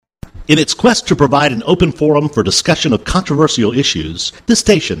In its quest to provide an open forum for discussion of controversial issues, this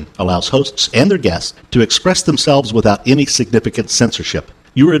station allows hosts and their guests to express themselves without any significant censorship.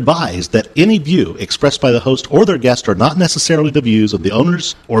 You are advised that any view expressed by the host or their guest are not necessarily the views of the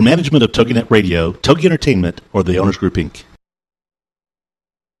owners or management of TogiNet Radio, Togi Entertainment, or the Owners Group, Inc.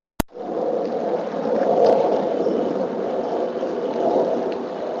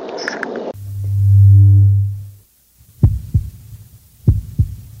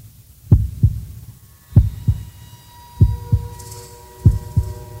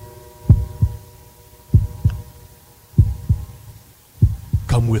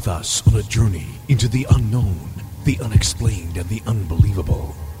 Come with us on a journey into the unknown, the unexplained, and the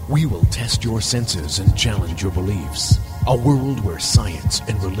unbelievable. We will test your senses and challenge your beliefs. A world where science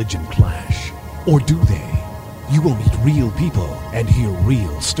and religion clash. Or do they? You will meet real people and hear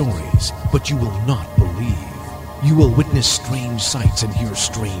real stories, but you will not believe. You will witness strange sights and hear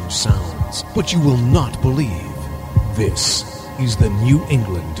strange sounds, but you will not believe. This is the New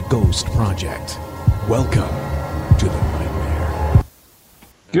England Ghost Project. Welcome to the nightmare.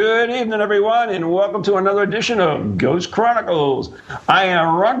 Good evening, everyone, and welcome to another edition of Ghost Chronicles. I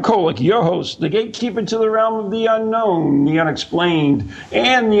am Ron Kolick, your host, the gatekeeper to the realm of the unknown, the unexplained,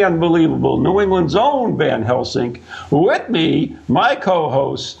 and the unbelievable. New England's own Van Helsing. With me, my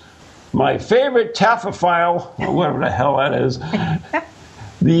co-host, my favorite taphophile, or whatever the hell that is,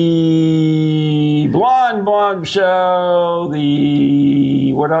 the blonde show,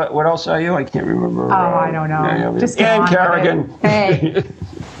 the what else are you? I can't remember. Oh, I don't know. Just Ann Carrigan. Hey.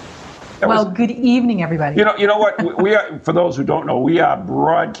 Well, good evening, everybody. You know what? We are, for those who don't know, we are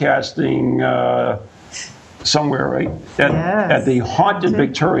broadcasting somewhere, right? At the Haunted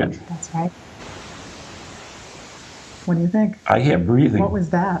Victorian. That's right. What do you think? I hear breathing. What was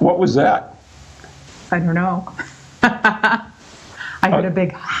that? What was that? I don't know. I heard a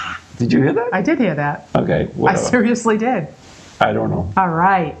big... Did you hear that? I did hear that. Okay, whatever. I seriously did. I don't know. All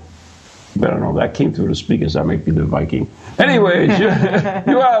right. I don't know. That came through the speakers. That might be the Viking. Anyways, you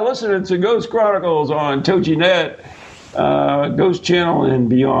are listening to Ghost Chronicles on TogiNet, Ghost Channel, and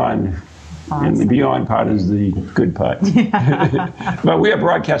Beyond. Awesome. And the Beyond part is the good part. Yeah. But we are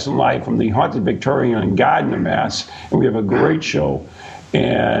broadcasting live from the Haunted Victorian in Gardner, Mass. And we have a great show.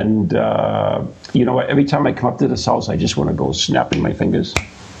 And, you know what? Every time I come up to this house, I just want to go snapping my fingers.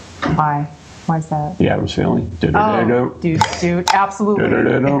 Why? Why is that? The Addams Family. Oh, dude, absolutely.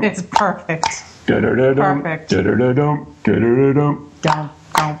 It's perfect. Perfect. Don't. Yeah.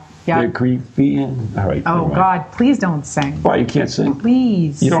 They're creepy. All right. Oh, God, please don't sing. Why, you can't sing?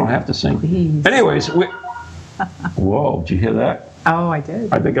 Please. You don't have to sing. Please. Anyways, whoa, did you hear that? Oh, I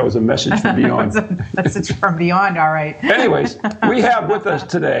did. I think that was a message from Beyond. It was a message from Beyond, all right. Anyways, we have with us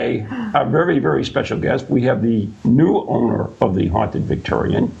today a very, very special guest. We have the new owner of the Haunted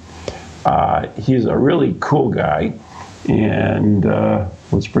Victorian. He's a really cool guy, and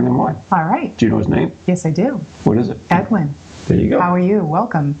let's bring him on. All right. Do you know his name? Yes, I do. What is it? Edwin. There you go. How are you?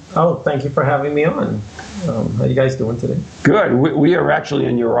 Welcome. Oh, thank you for having me on. How are you guys doing today? Good. We are actually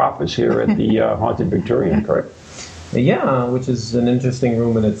in your office here at the Haunted Victorian, correct? Yeah, which is an interesting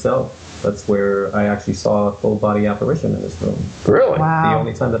room in itself. That's where I actually saw a full-body apparition in this room. Really? Wow. The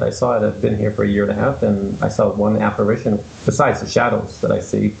only time that I saw it, I've been here for a year and a half, and I saw one apparition, besides the shadows that I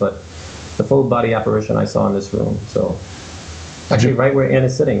see, but the full-body apparition I saw in this room. So, actually right where Ann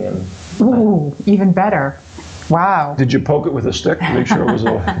is sitting. And ooh, even better. Wow. Did you poke it with a stick to make sure it was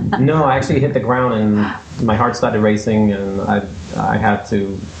a... No, I actually hit the ground and my heart started racing, and I had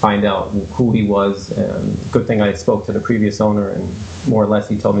to find out who he was. And good thing I spoke to the previous owner, and more or less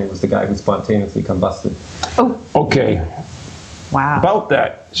he told me it was the guy who spontaneously combusted. Oh. Okay. Wow. About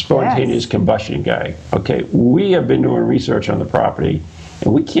that spontaneous combustion guy. Okay, we have been doing research on the property,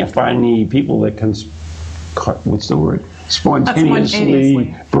 and we can't find any people that can... What's the word?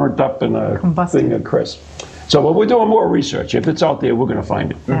 Spontaneously burnt up in a thing of crisp. So we're doing more research. If it's out there, we're going to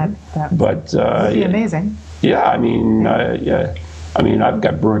find it. That would be amazing. Yeah, I mean, I mean, I've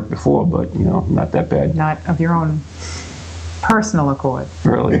got burnt before, but not that bad. Not of your own personal accord.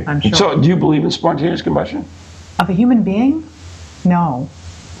 Really? I'm sure. So, do you believe in spontaneous combustion? Of a human being? No.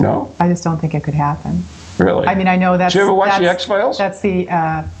 No. I just don't think it could happen. Really? I mean, I know that's... Did you ever watch the X-Files? That's the...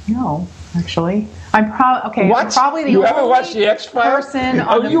 no, actually. I'm probably the you ever watched the X-Files? Person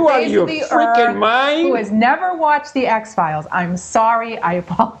on the face of the earth mind? who has never watched the X-Files. I'm sorry. I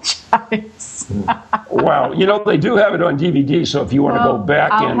apologize. Well, they do have it on DVD, so if you want to go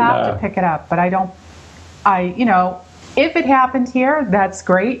back I'll have to pick it up, but I don't. If it happened here, that's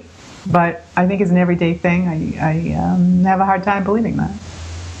great, but I think it's an everyday thing. I have a hard time believing that.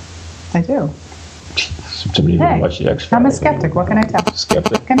 I do. Somebody didn't watch the X-Files. I'm a skeptic. What can I tell?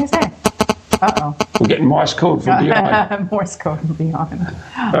 Skeptic. What can I say? Morse code from beyond. Morse code from beyond.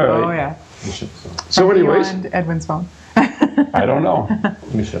 All right. Oh, yeah. So anyways, Beyond Edwin's phone. I don't know.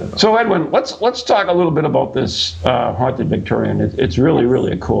 So Edwin, let's talk a little bit about this haunted Victorian. It's really,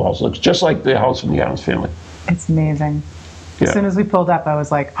 really a cool house. Looks just like the house from the Adams Family. It's amazing. Yeah. As soon as we pulled up, I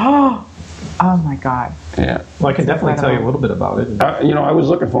was like, oh my God. Yeah. Well, I can definitely tell you a little bit about it. I was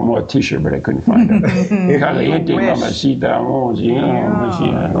looking for more T-shirt, but I couldn't find it. Kind of empty on my seat down.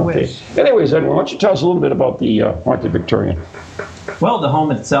 Okay. Anyways, Edwin, why don't you tell us a little bit about the haunted Victorian? Well, the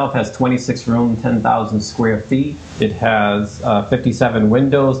home itself has 26 rooms, 10,000 square feet. It has 57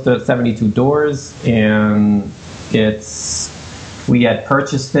 windows, 72 doors, and we had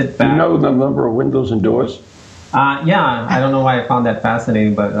purchased it back. Do you know the number of windows and doors? Yeah, I don't know why I found that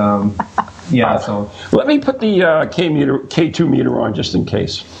fascinating, but yeah. So let me put the K2 meter on just in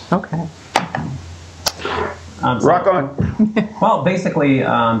case. Okay. Rock on. Well, basically,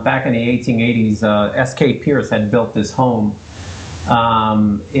 back in the 1880s, S.K. Pierce had built this home.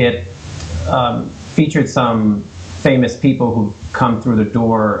 It featured some famous people who come through the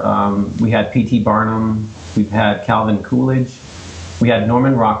door. We had P.T. Barnum, we've had Calvin Coolidge, we had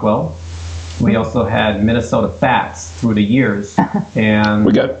Norman Rockwell, we also had Minnesota Fats through the years, and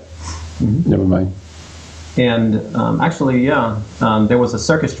we got. Never mind. And actually, there was a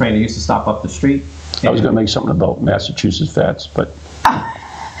circus train that used to stop up the street. I was going to make something about Massachusetts Fats, but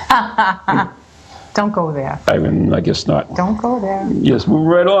Don't go there. I guess not. Don't go there. Yes, move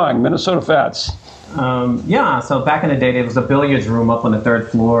right along. Minnesota Fats. So back in the day, there was a billiards room up on the third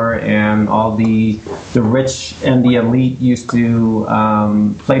floor, and all the rich and the elite used to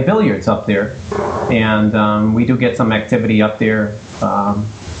play billiards up there. And we do get some activity up there.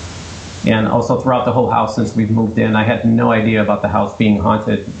 And also throughout the whole house since we've moved in. I had no idea about the house being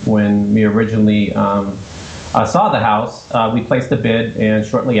haunted when we originally saw the house. We placed a bid, and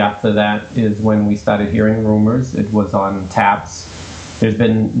shortly after that is when we started hearing rumors. It was on taps. There's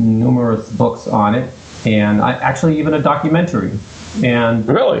been numerous books on it, and actually even a documentary. And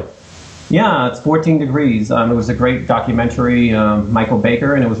really? Yeah, it's 14 Degrees. It was a great documentary, Michael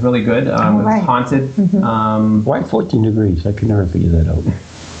Baker, and it was really good. It was haunted. Mm-hmm. Why 14 degrees? I could never figure that out.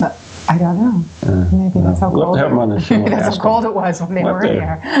 I don't know. Maybe that's how we'll cold. Have them on the show. Maybe that's how cold it was when they were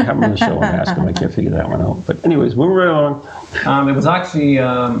here. Have them on the show and ask them. I can't figure that one out. But anyways, moving right along. It was actually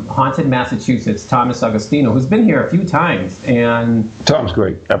haunted Massachusetts. Thomas Agostino, who's been here a few times, and Tom's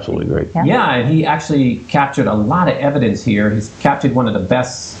great, absolutely great. Yeah, and he actually captured a lot of evidence here. He's captured one of the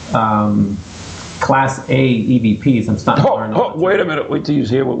best Class A EVPs. I'm starting to learn. Wait a minute. Wait till you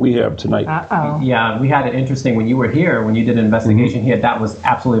hear what we have tonight. Uh-oh. Yeah, we had it interesting when you were here, when you did an investigation here. That was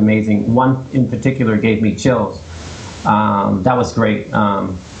absolutely amazing. One in particular gave me chills. That was great.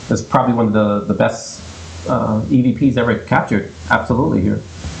 It's probably one of the best EVPs ever captured. Absolutely here.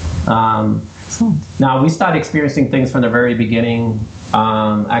 Now, we started experiencing things from the very beginning.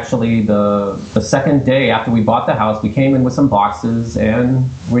 Actually, the second day after we bought the house, we came in with some boxes, and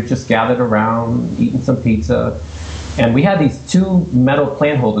we just gathered around, eating some pizza. And we had these two metal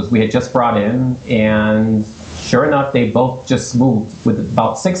plant holders we had just brought in, and sure enough, they both just moved with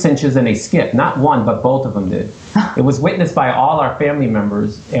about 6 inches, and they skipped. Not one, but both of them did. It was witnessed by all our family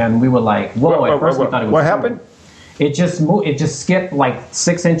members, and we were like, whoa, at first we thought it was... What happened? It just moved. It just skipped like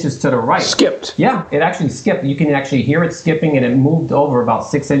 6 inches to the right. Skipped? Yeah, it actually skipped. You can actually hear it skipping, and it moved over about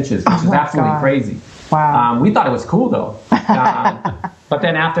 6 inches, which is absolutely crazy. Wow. We thought it was cool, though. But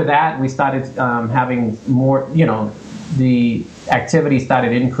then after that, we started having more, the activity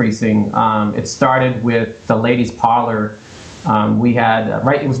started increasing. It started with the ladies' parlor. We had,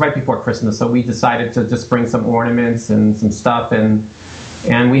 it was right before Christmas, so we decided to just bring some ornaments and some stuff, and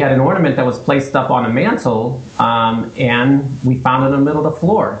we had an ornament that was placed up on a mantle, and we found it in the middle of the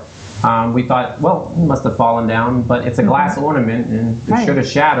floor. We thought, well, it must have fallen down, but it's a glass ornament, and it should have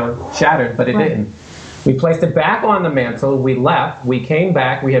shattered, but it didn't. We placed it back on the mantle, we left, we came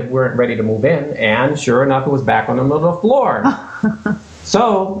back, we weren't ready to move in, and sure enough, it was back on the middle of the floor.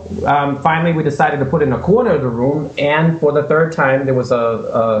 So, finally, we decided to put it in a corner of the room, and for the third time, there was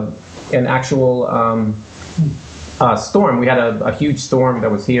an actual... storm. We had a huge storm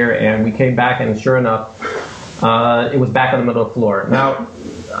that was here, and we came back, and sure enough, it was back on the middle of the floor. Now,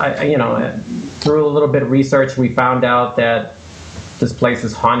 through a little bit of research, we found out that this place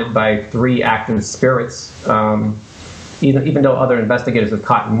is haunted by 3 active spirits, even though other investigators have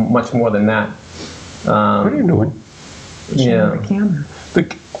caught much more than that. What are you doing? Show the camera.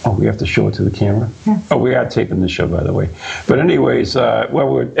 We have to show it to the camera? Yes. We are taping this show, by the way. But anyways,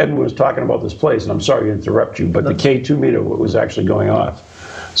 Edwin was talking about this place, and I'm sorry to interrupt you, but the K2 meter was actually going off.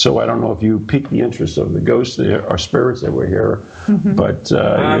 So I don't know if you piqued the interest of the ghosts there, or spirits that were here, but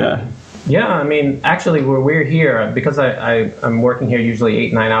yeah. Yeah, I mean, actually, where we're here, because I'm working here usually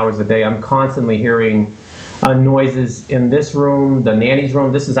 8-9 hours a day, I'm constantly hearing noises in this room, the nanny's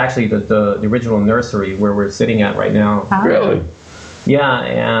room. This is actually the original nursery where we're sitting at right now. Really? Yeah,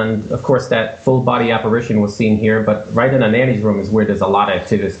 and of course that full body apparition was seen here, but right in the nanny's room is where there's a lot of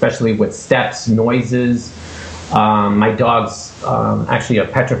activity, especially with steps, noises. My dogs actually are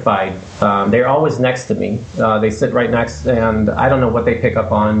petrified. They're always next to me. They sit right next, and I don't know what they pick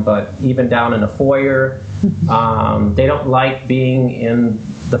up on, but even down in the foyer, they don't like being in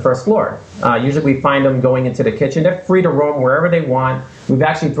the first floor. Usually we find them going into the kitchen. They're free to roam wherever they want. We've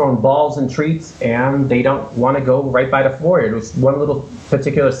actually thrown balls and treats, and they don't want to go right by the foyer. There's one little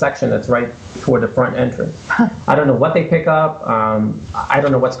particular section that's right toward the front entrance. I don't know what they pick up. I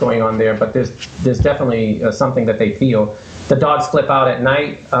don't know what's going on there, but there's definitely something that they feel. The dogs flip out at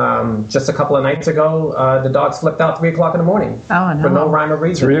night. Just a couple of nights ago, the dogs flipped out 3 o'clock in the morning. Oh, no. For no rhyme or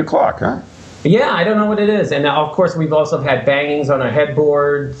reason. 3 o'clock, huh? Yeah, I don't know what it is. And of course, we've also had bangings on our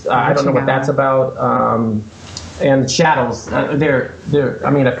headboards. I don't know what that's about. And shadows. They're. I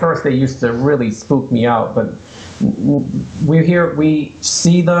mean, at first they used to really spook me out, but we're here. We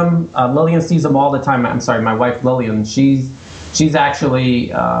see them. Lillian sees them all the time. I'm sorry, my wife Lillian. She's actually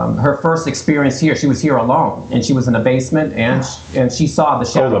her first experience here. She was here alone, and she was in the basement, and she saw the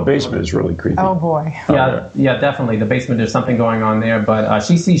shadow. Oh, the basement is really creepy. Oh boy. Yeah, definitely. The basement, there's something going on there. But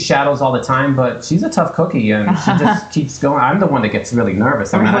she sees shadows all the time. But she's a tough cookie, and she just keeps going. I'm the one that gets really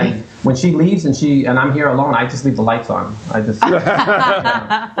nervous. I mean, Really? when she leaves and I'm here alone, I just leave the lights on. I just.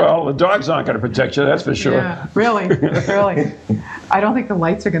 Well, the dogs aren't going to protect you, that's for sure. Yeah, really. I don't think the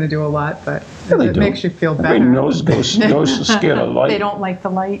lights are going to do a lot, but they it do. makes you feel better. Everybody knows ghosts are scared of light. They don't like the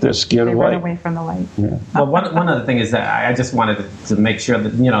light. They're scared They of run light. away from the light. Yeah. Well, one other thing is that I just wanted to make sure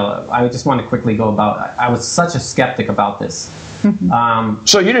that, I just want to quickly go about, I was such a skeptic about this.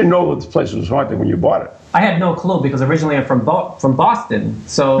 So you didn't know that the place was haunted when you bought it? I had no clue because originally I'm from Boston.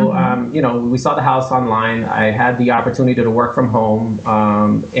 So, we saw the house online. I had the opportunity to work from home.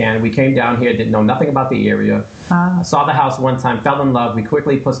 And we came down here, didn't know nothing about the area. I saw the house one time, fell in love. We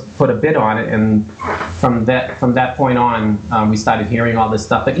quickly put a bid on it. And from that point on, we started hearing all this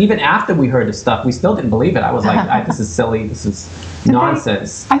stuff. But even after we heard this stuff, we still didn't believe it. I was like, this is silly. This is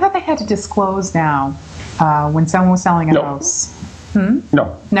nonsense. I thought they had to disclose now when someone was selling a house.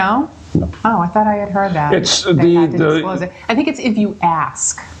 No. No? No. Oh, I thought I had heard that. It's They had to disclose it. I think it's if you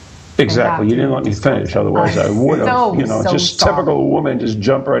ask. Exactly. You didn't let me finish, otherwise I would have. So just sorry. typical woman, just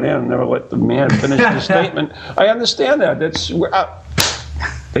jump right in and never let the man finish the statement. I understand that. That's well,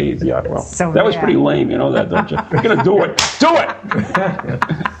 So, that was yeah. pretty lame. You know that, don't you? You're gonna do it. Do it.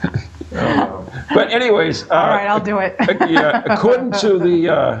 But anyways, All right, I'll do it. yeah, according to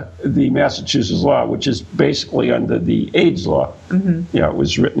the Massachusetts law, which is basically under the AIDS law, it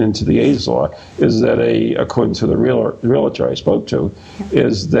was written into the AIDS law, is that according to the realtor I spoke to,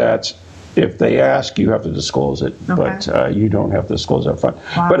 is that if they ask, you have to disclose it, but you don't have to disclose up front.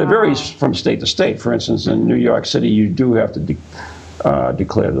 Wow. But it varies from state to state. For instance, in New York City, you do have to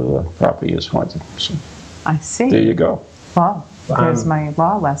declare that the property is haunted. So I see. there you go. Well, there's my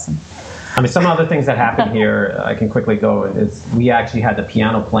law lesson. I mean, some other things that happened here, I can quickly go, is we actually had the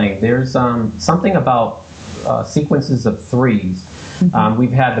piano playing. There's something about sequences of threes.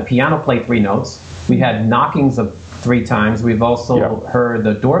 We've had the piano play 3 notes. We had knockings of 3 times. We've also heard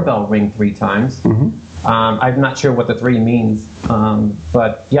the doorbell ring 3 times. I'm not sure what the 3 means,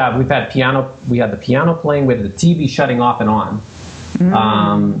 but yeah, we had the piano playing with the TV shutting off and on.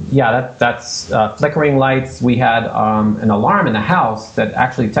 That's flickering lights. We had an alarm in the house that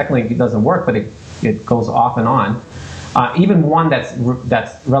actually technically doesn't work, but it goes off and on. Even one that's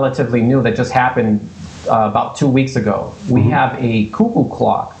relatively new that just happened about 2 weeks ago. We have a cuckoo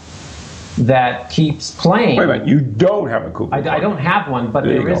clock that keeps playing. Wait a minute, you don't have a cuckoo clock? I don't have one, but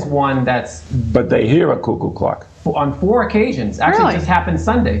there is one that's... But they hear a cuckoo clock. On 4 occasions. Actually, Really? it just happened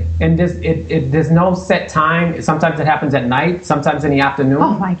Sunday. And there's no set time. Sometimes it happens at night, sometimes in the afternoon.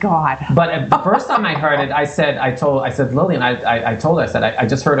 Oh my God. But the first time I heard it, I said Lillian, I told her, I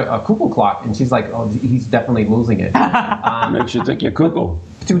just heard a cuckoo clock. And she's like, oh, he's definitely losing it. Makes you think you're cuckoo.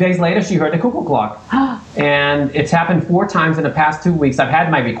 2 days later, she heard the cuckoo clock. And it's happened 4 times in the past 2 weeks. I've had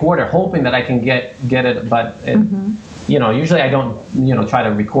my recorder hoping that I can get it, but usually I don't, try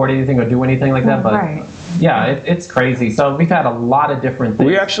to record anything or do anything like that. But Right. yeah, it's crazy. So we've had a lot of different things.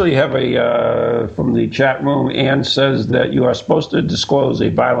 We actually have from the chat room, Ann says that you are supposed to disclose a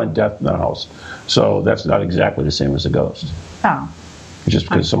violent death in the house. So that's not exactly the same as a ghost. Oh. Just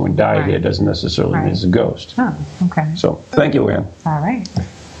because someone died here doesn't necessarily mean it's a ghost. Oh, okay. So thank you, Ann. All right.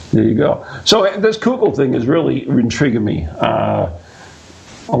 There you go. So this cuckoo thing is really intriguing me.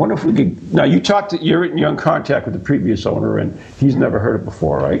 I wonder if we could. Now, you're in contact with the previous owner, and he's never heard it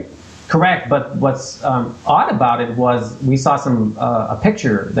before, right? Correct, but what's odd about it was we saw a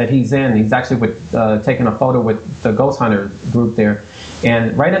picture that he's in. He's actually taking a photo with the ghost hunter group there,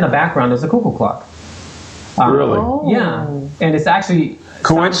 and right in the background is a cuckoo clock. Really? Yeah, and it's actually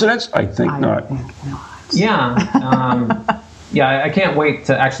coincidence? I think not. Yeah. Yeah, I can't wait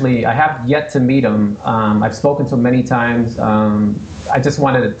to actually. I have yet to meet him. I've spoken to him many times. I just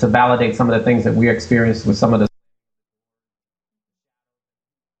wanted to validate some of the things that we experienced with some of the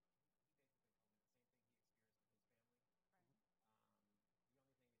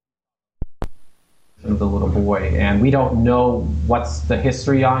little boy, and we don't know what's the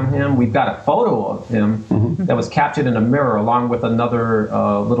history on him. We've got a photo of him that was captured in a mirror along with another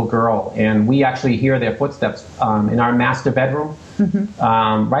little girl, and we actually hear their footsteps in our master bedroom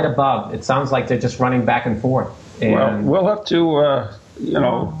right above. It sounds like they're just running back and forth. And well, we'll have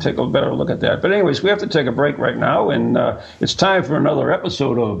to take a better look at that. But anyways, we have to take a break right now, and it's time for another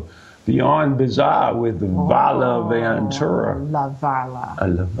episode of Beyond Bizarre with Vala Ventura. Love Vala. I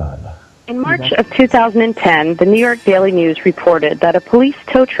love Vala. In March of 2010, the New York Daily News reported that a police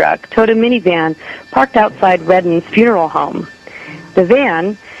tow truck towed a minivan parked outside Redden's funeral home. The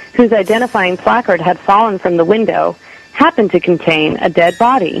van, whose identifying placard had fallen from the window, happened to contain a dead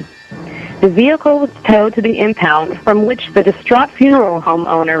body. The vehicle was towed to the impound, from which the distraught funeral home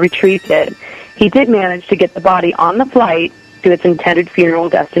owner retrieved it. He did manage to get the body on the flight to its intended funeral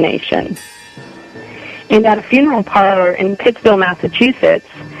destination. And at a funeral parlor in Pittsville, Massachusetts,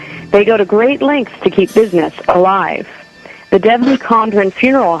 they go to great lengths to keep business alive. The Devley Condren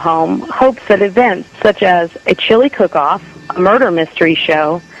Funeral Home hopes that events such as a chili cook-off, a murder mystery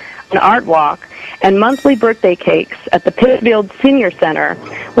show, an art walk, and monthly birthday cakes at the Pittsfield Senior Center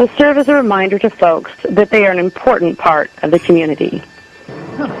will serve as a reminder to folks that they are an important part of the community.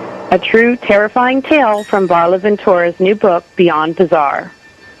 A true terrifying tale from Varla Ventura's new book, Beyond Bizarre.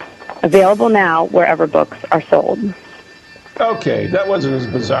 Available now wherever books are sold. Okay, that wasn't as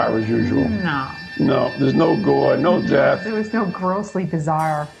bizarre as usual. No, there's no gore, no death. There was no grossly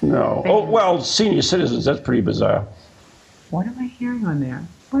bizarre. No. things. Oh, well, senior citizens, that's pretty bizarre. What am I hearing on there?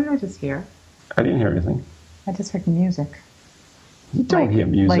 What did I just hear? I didn't hear anything. I just heard music. You don't hear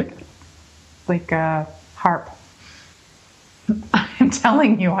music. Like a harp. I'm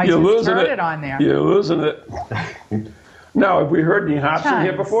telling you, I just heard it on there. You're losing it. Now, have we heard any harps in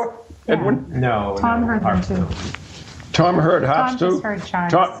here before, Edwin? No. Tom heard them too. Tom heard harps too? Tom just heard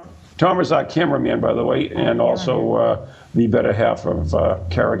chimes. Tom is our cameraman, by the way, and also the better half of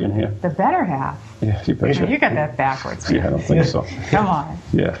Kerrigan here. The better half? Yeah, you betcha. You got that backwards. Yeah, I don't think so. Come on.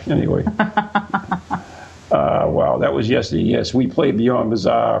 Yeah, anyway. Wow, that was yesterday. Yes, we played Beyond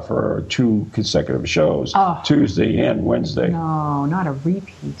Bizarre for 2 consecutive shows, Tuesday and Wednesday. No, not a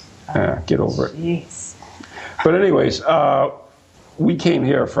repeat. Get over it. Jeez. But anyways, we came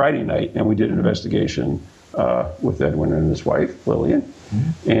here Friday night and we did an investigation with Edwin and his wife, Lillian.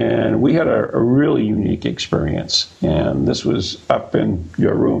 And we had a really unique experience. And this was up in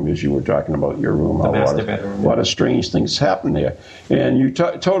your room, as you were talking about your room. The master bedroom. A lot of strange things happened there. And you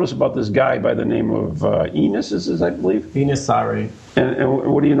told us about this guy by the name of Enos, I believe? Enos Sari.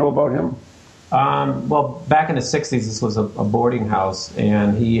 And what do you know about him? Well, back in the 60s, this was a boarding house,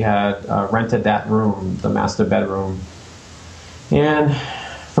 and he had rented that room, the master bedroom. And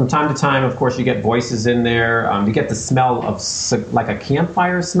from time to time, of course, you get voices in there. You get the smell of like a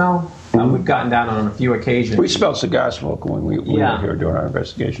campfire smell. We've gotten down on a few occasions. We smelled cigar smoke when we were here doing our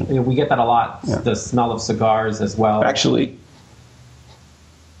investigation. Yeah, we get that a lot, the smell of cigars as well. Actually,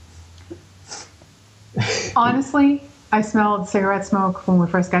 honestly, I smelled cigarette smoke when we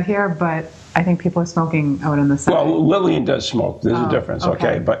first got here, but I think people are smoking out on the side. Well, Lillian does smoke. There's a difference,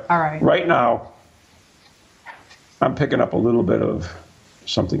 okay? But all right. Right now, I'm picking up a little bit of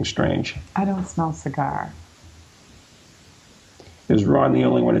something strange. I don't smell cigar. Is Ron the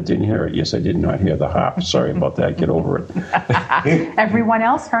only one that didn't hear it? Yes, I did not hear the harp. Sorry about that. Get over it. Everyone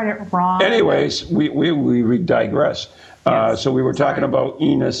else heard it wrong. Anyways, we digress. Yes. So we were talking about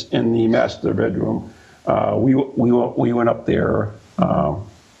Enos in the master bedroom. We went up there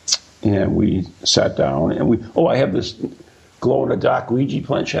and we sat down and I have this glow in the dark Ouija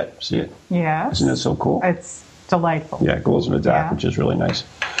planchette. See it? Yes. Isn't it so cool? It's delightful. Yeah, it glows in the dark, which is really nice.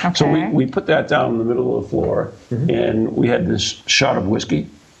 Okay. So we put that down in the middle of the floor, and we had this shot of whiskey.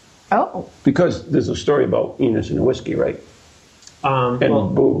 Oh. Because there's a story about Enos and whiskey, right?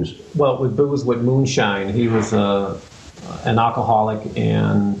 And booze. Well, with booze, with moonshine, he was an alcoholic,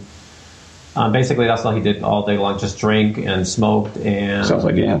 and basically that's all he did all day long, just drink and smoked. And sounds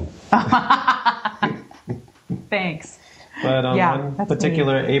like Ann. Thanks. But on Yeah, one that's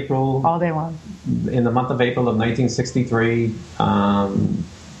particular April, all day long. in the month of April of 1963,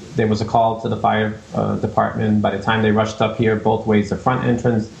 there was a call to the fire department. By the time they rushed up here, both ways, the front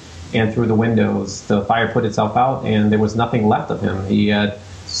entrance and through the windows, the fire put itself out, and there was nothing left of him. He had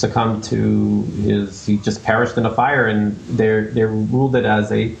succumbed to he just perished in a fire, and they ruled it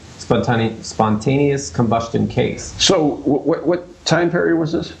as a spontaneous combustion case. So what time period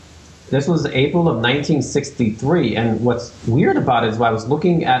was this? This was April of 1963, and what's weird about it is when I was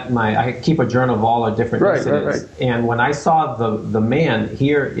looking at I keep a journal of all our different incidents, right. and when I saw the man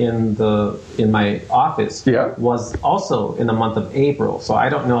here in my office was also in the month of April, so I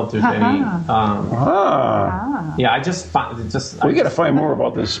don't know if there's any. Yeah, I just we got to find more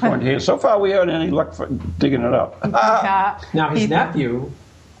about this spontaneous. So far, we haven't had any luck for digging it up. Now his nephew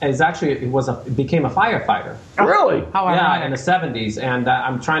became a firefighter. Really? Yeah, in the 70s, and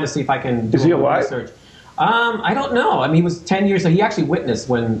I'm trying to see if I can do Is he alive? research. I don't know. I mean, he was 10 years. He actually witnessed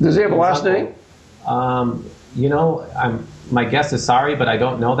when. Does he have a last name? My guess is sorry, but I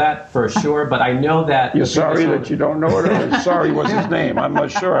don't know that for sure. But I know that you're sorry that you don't know it, or sorry was his name. I'm not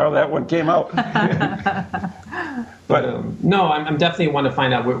sure how that one came out. But no, I'm definitely want to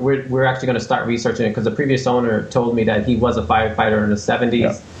find out. We're actually going to start researching it because the previous owner told me that he was a firefighter in the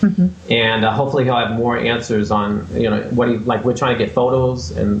 70s, and hopefully he'll have more answers on what he like. We're trying to get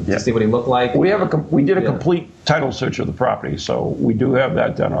photos and to see what he looked like. We did a complete title search of the property, so we do have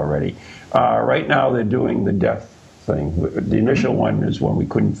that done already. Right now they're doing the death thing. The initial one is when we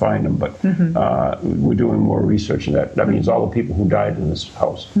couldn't find them, but we're doing more research, and that means all the people who died in this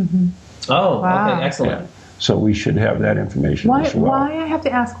house. Oh, wow. Okay, excellent. Yeah. So we should have that information as well. Why, I have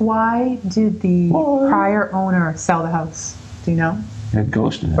to ask, why did the prior owner sell the house? Do you know? It had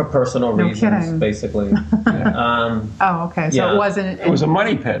ghosts in it. For personal reasons, kidding. Basically. Oh, okay. So it wasn't. It was a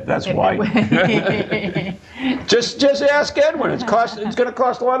money pit. That's why. Just ask Edwin. It's going to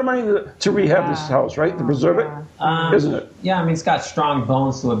cost a lot of money to rehab this house, right? To preserve it, isn't it? Yeah, I mean it's got strong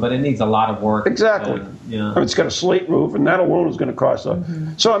bones to it, but it needs a lot of work. Exactly. I mean, it's got a slate roof, and that alone is going to cost.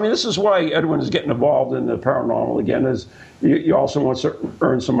 So I mean, this is why Edwin is getting involved in the paranormal again. Is you also want to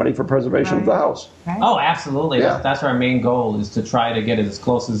earn some money for preservation of the house. Right. Oh, absolutely. Yeah. That's our main goal, is to try to get it as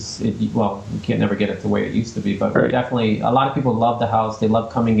close as it. Well, we can't never get it the way it used to be, but definitely a lot of people love the house. They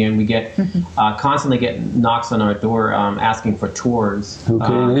love coming in. We get constantly get knocks on our door asking for tours. Who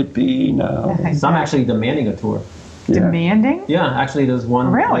can it be now? Some actually demanding a tour. Demanding? Yeah, actually, there's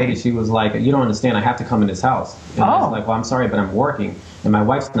one lady. She was like, "You don't understand. I have to come in this house." And I was like, "Well, I'm sorry, but I'm working, and my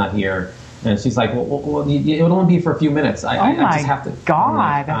wife's not here." And she's like, "Well, it would only be for a few minutes. I just have to."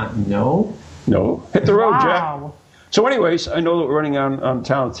 God! Like, no, hit the road, Jack. So, anyways, I know that we're running on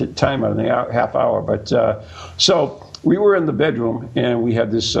time on the half hour, but so we were in the bedroom and we had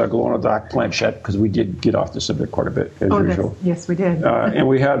this glow-in-the-dark planchette because we did get off the subject quite a bit as usual. Yes, we did. And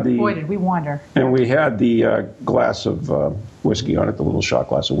we had Boy, did we wander. And we had the glass of whiskey on it, the little shot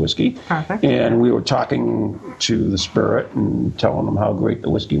glass of whiskey. Perfect. And we were talking to the spirit and telling them how great the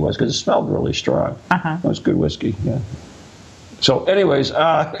whiskey was because it smelled really strong. It was good whiskey, yeah. So, anyways,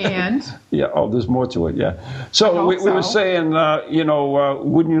 and there's more to it. Yeah. So we were saying,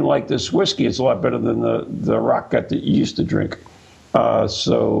 wouldn't you like this whiskey? It's a lot better than the rock gut that you used to drink.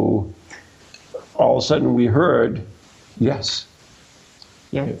 So all of a sudden we heard, yes.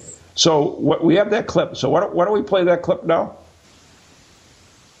 So we have that clip. So why don't we play that clip now?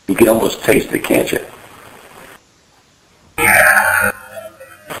 You can almost taste it, can't you?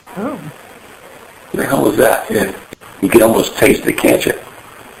 Oh. What the hell was that? Yeah. You can almost taste it, can't you?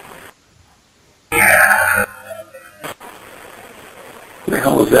 What the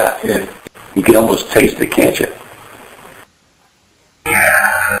hell was that? Yeah. You can almost taste it, can't you?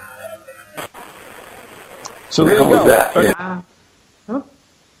 So what the hell was that? Yeah.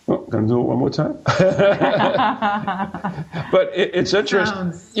 Gonna do it one more time. But it's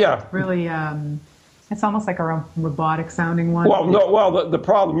interesting. Sounds really. It's almost like a robotic sounding one. Well, no. Well, the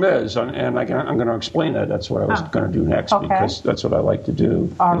problem is, and I'm going to explain that. That's what I was going to do next because that's what I like to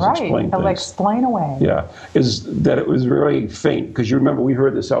do. All right. Explain things. Explain away. Yeah, is that it was very faint because you remember we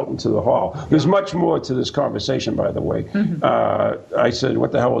heard this out into the hall. There's much more to this conversation, by the way. I said,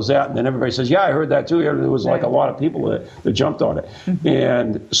 "What the hell was that?" And then everybody says, "Yeah, I heard that too." There was like a lot of people that jumped on it,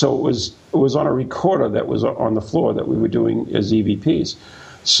 and so it was on a recorder that was on the floor that we were doing as EVPs.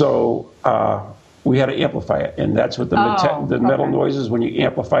 So. We had to amplify it, and that's what the metal noises when you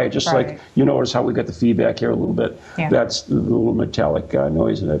amplify it. Just like you notice how we got the feedback here a little bit. Yeah. That's the little metallic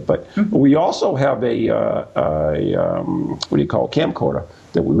noise in it. But we also have a camcorder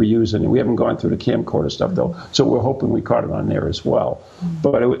that we were using, and we haven't gone through the camcorder stuff though. So we're hoping we caught it on there as well.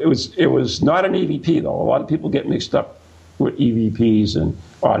 But it was not an EVP though. A lot of people get mixed up with EVPs and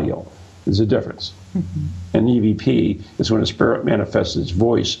audio. There's a difference. An EVP is when a spirit manifests its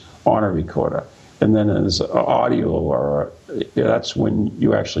voice on a recorder. And then there's audio, or that's when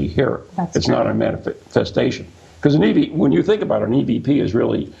you actually hear it. It's not a manifestation. Because when you think about it, an EVP is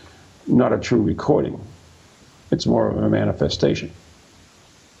really not a true recording. It's more of a manifestation.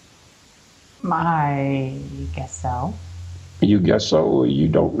 I guess so. You guess so, or you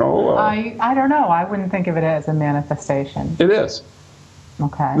don't know? I don't know. I wouldn't think of it as a manifestation. It is.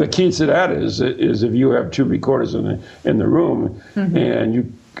 Okay. The key to that is if you have two recorders in the room, and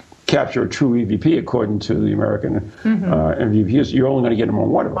you capture a true EVP according to the American EVPs, you're only going to get them on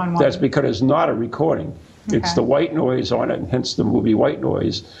one of them. That's because it's not a recording. Okay. It's the white noise on it, and hence the movie White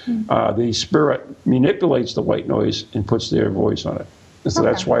Noise. The spirit manipulates the white noise and puts their voice on it. And so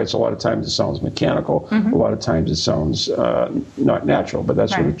that's why a lot of times it sounds mechanical. A lot of times it sounds not natural, but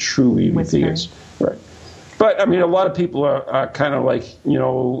that's what a true EVP is. Right. But, I mean, a lot of people are kind of like,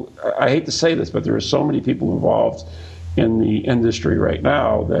 I hate to say this, but there are so many people involved in the industry right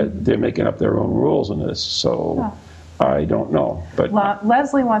now that they're making up their own rules in this. So I don't know. But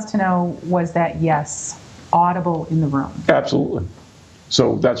Leslie wants to know, was that, yes, audible in the room? Absolutely.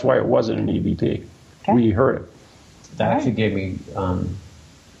 So that's why it wasn't an EVP. Okay. We heard it. That actually gave me...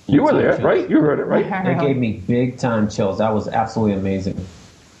 you were there, chills. Right? You heard it, right? It gave me big time chills. That was absolutely amazing.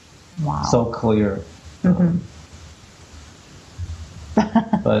 Wow. So clear.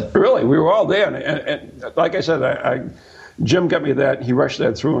 But really, we were all there, and like I said, Jim got me that. He rushed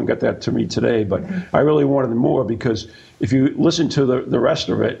that through and got that to me today. But I really wanted more, because if you listen to the rest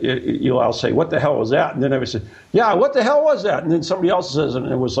of it, I'll say, "What the hell was that?" And then I would say, "Yeah, what the hell was that?" And then somebody else says, and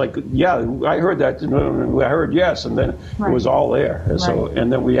it was like, "Yeah, I heard that. I heard yes," and then it was all there. And so,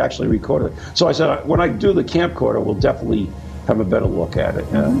 and then we actually recorded it. So I said, when I do the camcorder, we'll definitely have a better look at it.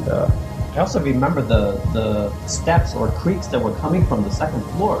 And I also remember the steps or creaks that were coming from the second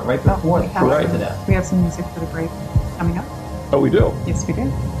floor right before the prior to that. We have some music for the break coming up. Oh, we do? Yes, we do.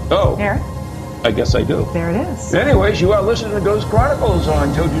 Oh. Eric? I guess I do. There it is. Anyways, you are listening to Ghost Chronicles on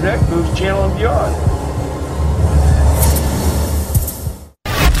TogiNet, Ghost Channel, and beyond.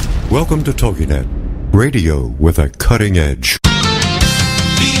 Welcome to TogiNet, radio with a cutting edge.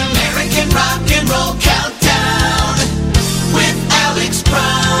 The American Rock and Roll Countdown with Alex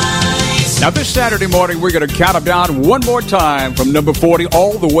Price. Now, this Saturday morning, we're going to count them down one more time from number 40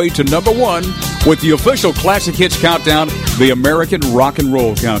 all the way to number 1 with the official Classic Hits Countdown, the American Rock and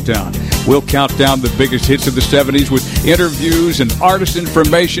Roll Countdown. We'll count down the biggest hits of the 70s with interviews and artist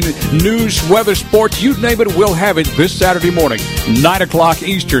information, news, weather, sports, you name it, we'll have it this Saturday morning, 9 o'clock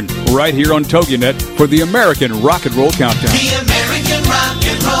Eastern, right here on TogiNet for the American Rock and Roll Countdown. The American Rock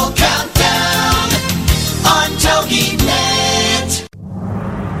and Roll Countdown on TogiNet.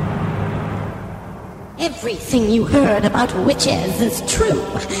 Everything you heard about witches is true.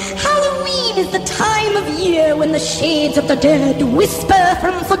 Halloween is the time of year when the shades of the dead whisper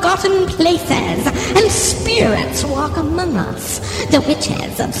from forgotten places and spirits walk among us. The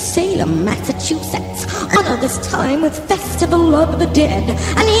witches of Salem, Massachusetts honor this time with Festival of the Dead,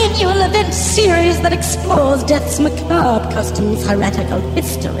 an annual event series that explores death's macabre customs, heretical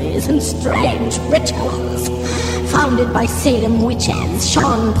histories, and strange rituals. Founded by Salem witches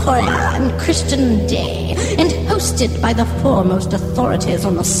Sean Poyer and Christian Day, and hosted by the foremost authorities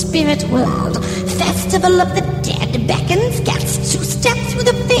on the spirit world, Festival of the Dead beckons guests to step through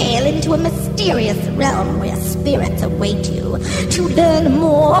the veil into a mysterious realm where spirits await you. To learn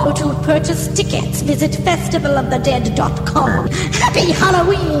more or to purchase tickets, visit festivalofthedead.com. Happy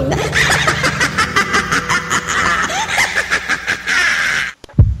Halloween!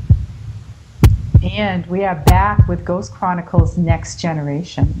 And we are back with Ghost Chronicles Next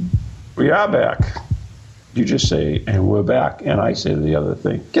Generation. We are back. You just say, and we're back, and I say the other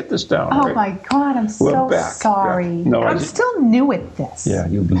thing. Get this down. Oh, right? my God, I'm so sorry. Yeah. No, I'm still new at this. Yeah,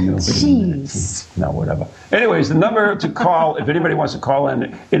 you'll be new. Jeez. No, whatever. Anyways, the number to call, if anybody wants to call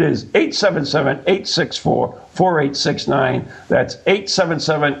in, it is 877-864-4869. That's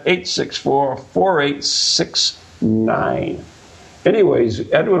 877-864-4869. Anyways,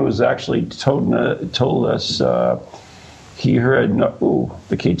 Edwin was actually told us he heard,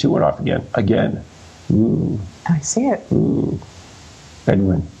 the K2 went off again. Ooh. I see it. Ooh.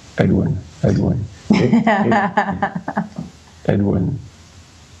 Edwin. Edwin.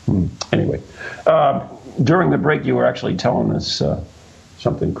 Anyway, during the break, you were actually telling us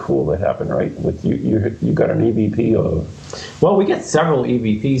something cool that happened, right? With you got an EVP or? Well, we get several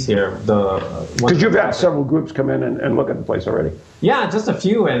EVPs here. Because you've had several groups come in and look at the place already. Yeah, just a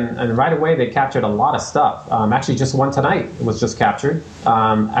few, and right away they captured a lot of stuff. Actually, just one tonight was just captured.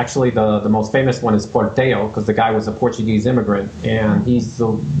 Actually, the most famous one is Porteo, because the guy was a Portuguese immigrant, and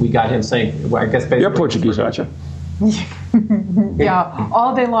we got him saying, well, I guess basically... You're Portuguese, aren't you? Yeah,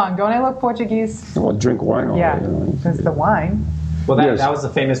 all day long. Don't I look Portuguese? Well, drink wine all day. Because the wine. Well, that was the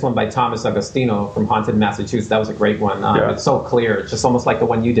famous one by Thomas Agostino from Haunted Massachusetts. That was a great one. It's so clear. It's just almost like the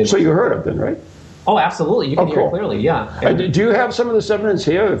one you did. So you heard of it, right? Oh, absolutely. You can hear it clearly, yeah. Do you have some of this evidence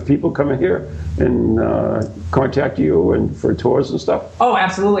here if people come in here and contact you and for tours and stuff? Oh,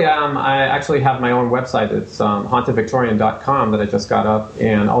 absolutely. I actually have my own website. It's hauntedvictorian.com that I just got up.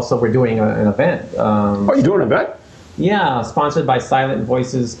 And also we're doing an event. You're doing an event? Yeah, sponsored by Silent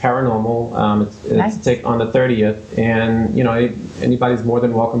Voices Paranormal. It's on the 30th, and anybody's more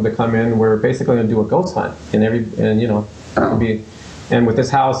than welcome to come in. We're basically going to do a ghost hunt, and with this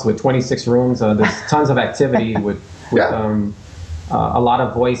house with 26 rooms, there's tons of activity with a lot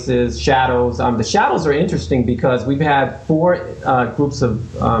of voices, shadows. The shadows are interesting because we've had 4 groups of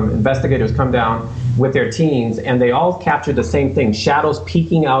investigators come down with their teams, and they all captured the same thing: shadows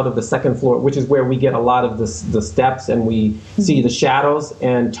peeking out of the second floor, which is where we get a lot of the steps, and we see the shadows.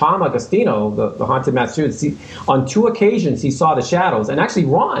 And Tom Agostino, the Haunted Massachusetts, on 2 occasions he saw the shadows, and actually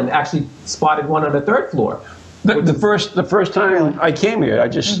Ron spotted one on the 3rd floor. The first time I came here, I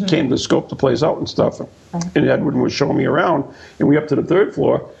just came to scope the place out and stuff, and Edwin was showing me around, and we up to the 3rd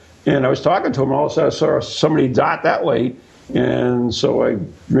floor, and I was talking to him, and all of a sudden I saw somebody dart that way, and so I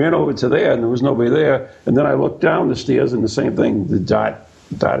ran over to there, and there was nobody there, and then I looked down the stairs, and the same thing, the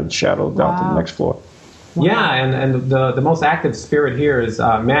dotted shadow down to the next floor. Wow. Yeah, and the most active spirit here is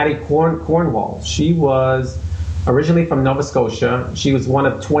Maddie Cornwall. She was originally from Nova Scotia. She was one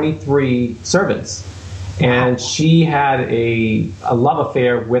of 23 servants. And she had a love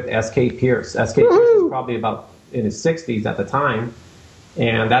affair with S.K. Pierce. S.K. Pierce was probably about in his 60s at the time.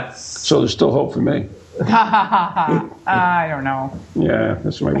 And that's... So there's still hope for me. I don't know. Yeah,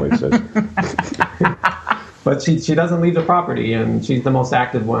 that's what my wife says. But she doesn't leave the property, and she's the most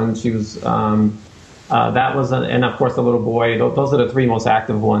active one. She was... and of course the little boy. Those are the 3 most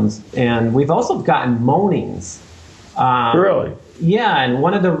active ones. And we've also gotten moanings. Really? Yeah, and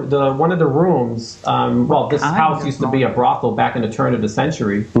one of the rooms. This house used to be a brothel back in the turn of the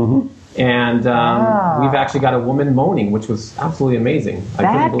century, and we've actually got a woman moaning, which was absolutely amazing.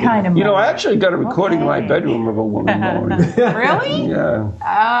 That kind of moaning. I actually got a recording in my bedroom of a woman moaning. Really? Yeah.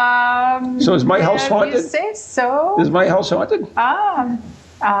 So is my house haunted? You say so. Is my house haunted?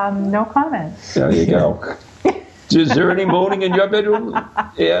 No comment. There you go. Is there any moaning in your bedroom?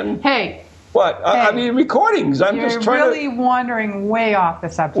 Hey. What? Hey, I mean, recordings. I'm just trying to... You're really wandering way off the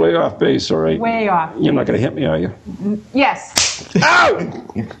subject. Way off base, all right. Way off You're not going to hit me, are you? Yes. Ow!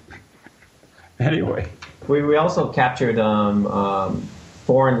 Anyway. We also captured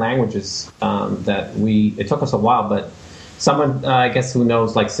foreign languages it took us a while, but someone, I guess, who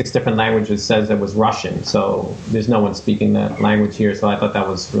knows like 6 different languages says it was Russian. So there's no one speaking that language here. So I thought that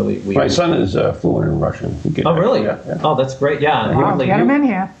was really weird. My son is fluent in Russian. Oh, really? Yeah. Oh, that's great. Yeah. Wow, get him in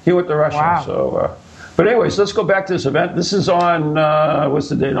here. He went to Russia. Wow. So, but anyways, let's go back to this event. This is on, what's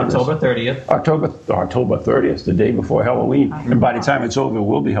the date on October 30th. October 30th, the day before Halloween. And by the time it's over, it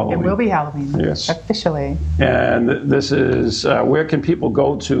will be Halloween. It will be Halloween. Yes. Officially. And this is, where can people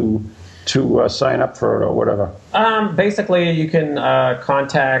go to sign up for it or whatever? Basically, you can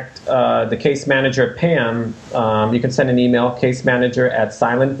contact the case manager, Pam. You can send an email,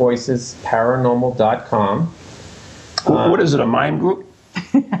 casemanager@silentvoicesparanormal.com. What is it, a mime group?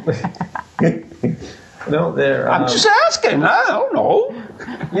 No, I'm just asking. I don't know.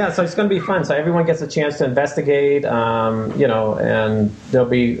 Yeah, so it's going to be fun. So everyone gets a chance to investigate, and there'll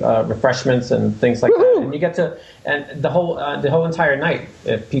be refreshments and things like that. And you get to, and the whole entire night.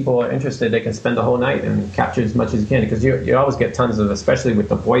 If people are interested, they can spend the whole night and capture as much as you can, because you always get tons of, especially with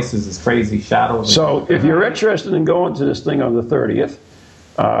the voices, it's crazy shadows. So if you're interested in going to this thing on the 30th,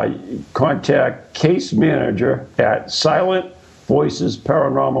 contact case manager at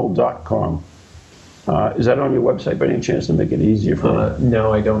silentvoicesparanormal.com. Is that on your website by any chance to make it easier for you?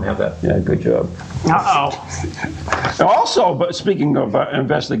 No, I don't have that. Yeah, good job. Uh-oh. Also, but speaking of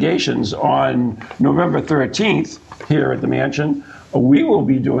investigations, on November 13th here at the mansion, we will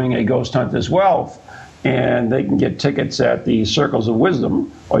be doing a ghost hunt as well. And they can get tickets at the Circles of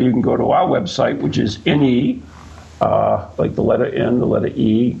Wisdom, or you can go to our website, which is NE, like the letter N, the letter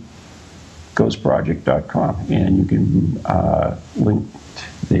E, ghostproject.com. And you can link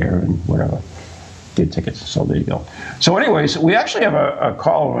there and whatever. get tickets. So there you go. So anyways, we actually have a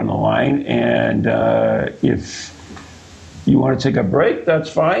caller on the line, and if you want to take a break, that's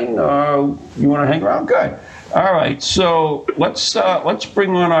fine. You want to hang around? Good. All right. So let's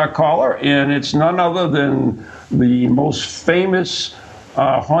bring on our caller, and it's none other than the most famous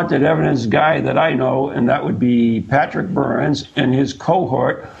haunted evidence guy that I know, and that would be Patrick Burns and his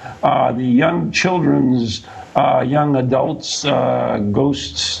cohort, the young children's, young adults,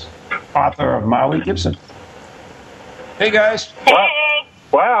 ghosts author of Molly Gibson. Hey, guys. Hey.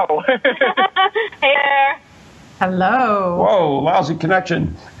 Wow. Hey there. Hello. Whoa, lousy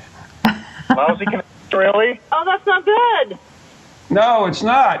connection. Lousy connection, really? Oh, that's not good. No, it's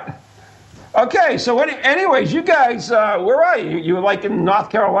not. Okay, so anyways, you guys, where are you? You like in North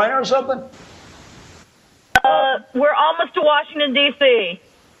Carolina or something? We're almost to Washington, D.C.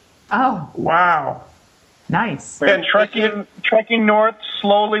 Oh. Wow. Nice. We're trekking north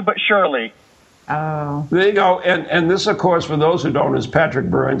slowly but surely. Oh. There you go. And this, of course, for those who don't know, is Patrick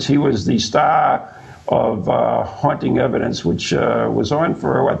Burns. He was the star of Haunting Evidence, which was on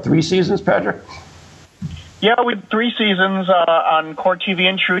for, 3 seasons, Patrick? Yeah, we had 3 seasons on Court TV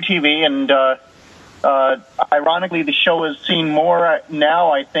and True TV, and ironically, the show is seen more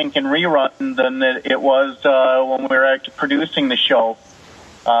now, I think, in rerun than it was when we were actually producing the show.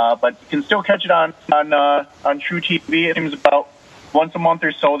 But you can still catch it on True TV. It seems about once a month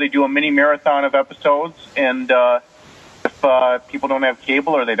or so they do a mini marathon of episodes, and if people don't have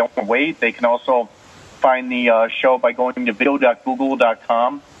cable or they don't want to wait, they can also find the show by going to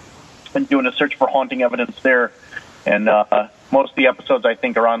video.google.com and doing a search for Haunting Evidence there. And most of the episodes, I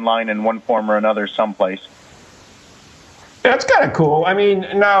think, are online in one form or another someplace. That's kind of cool. I mean,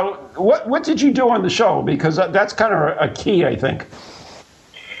 now, what did you do on the show? Because that's kind of a key, I think.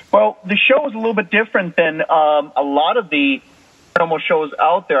 Well, the show is a little bit different than a lot of the paranormal shows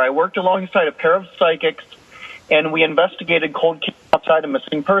out there. I worked alongside a pair of psychics, and we investigated cold cases outside of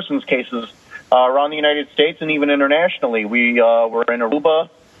missing persons cases around the United States and even internationally. We were in Aruba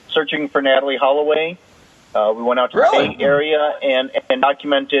searching for Natalie Holloway. We went out to the Bay Area and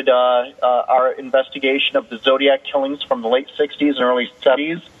documented our investigation of the Zodiac killings from the late 60s and early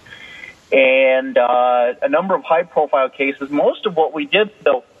 70s, and a number of high-profile cases. Most of what we did,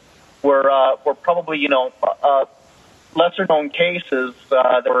 though, were probably, lesser-known cases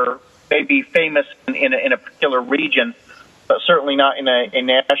that were maybe famous in a particular region, but certainly not in a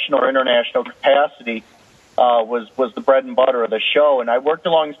national or international capacity, was the bread and butter of the show. And I worked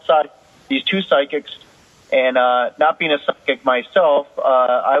alongside these 2 psychics, and not being a psychic myself,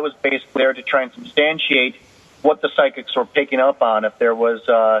 I was basically there to try and substantiate what the psychics were picking up on, if there was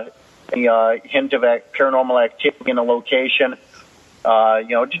any hint of paranormal activity in a location,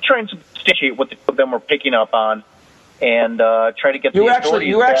 to try and substantiate what the 2 of them were picking up on, and try to get the authorities.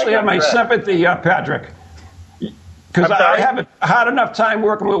 You actually have my sympathy, Patrick. Because I haven't had enough time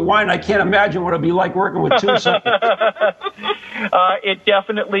working with wine. I can't imagine what it'd be like working with 2 psychics. It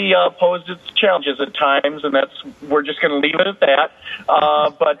definitely posed its challenges at times, and we're just going to leave it at that.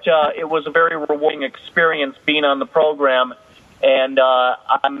 But it was a very rewarding experience being on the program, and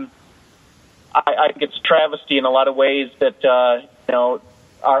I think it's a travesty in a lot of ways that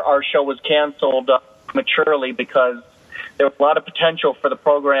our show was canceled prematurely, because there was a lot of potential for the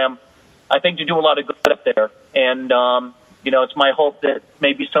program, I think, to do a lot of good up there. And, it's my hope that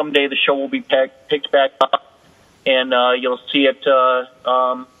maybe someday the show will be picked back up, and you'll see it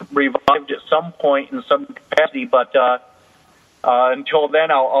revived at some point in some capacity. But until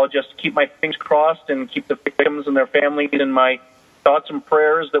then, I'll just keep my fingers crossed and keep the victims and their families in my thoughts and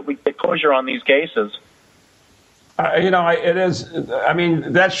prayers that we get closure on these cases. It is. I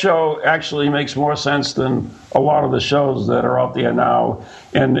mean, that show actually makes more sense than a lot of the shows that are out there now.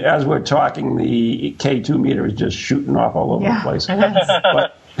 And as we're talking, the K2 meter is just shooting off all over the place.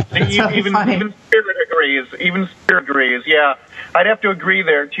 But, even Spirit agrees. Even Spirit agrees. Yeah, I'd have to agree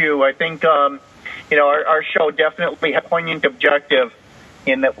there too. I think our show definitely had a poignant objective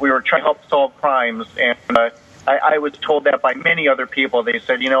in that we were trying to help solve crimes, and I was told that by many other people. They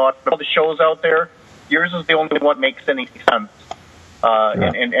said, all the shows out there, yours is the only one that makes any sense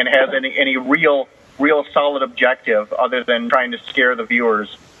and has any real solid objective other than trying to scare the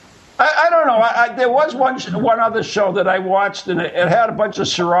viewers. I don't know. There was one other show that I watched, and it had a bunch of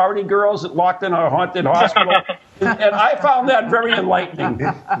sorority girls that locked in a haunted hospital, and I found that very enlightening.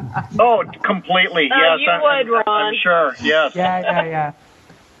 Oh, completely. Yes, you would, Ron. I'm sure. Yes. Yeah.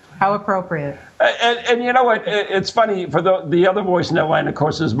 How appropriate. And you know what? It's funny. For the other voice in that line, of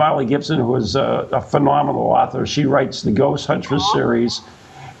course, is Molly Gibson, who is a phenomenal author. She writes the Ghost Huntress series,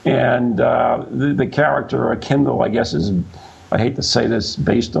 and the character Kindle, I guess, is, I hate to say this,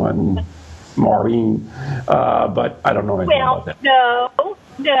 based on Maureen, but I don't know anything about that.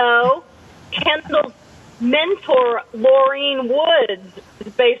 No. Kendall's mentor, Laureen Woods,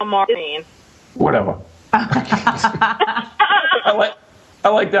 is based on Maureen. Whatever. I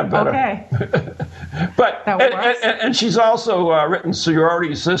like that better. Okay. But and she's also written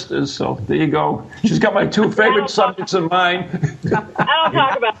Sorority Sisters, so there you go. She's got my two favorite subjects of mine. I don't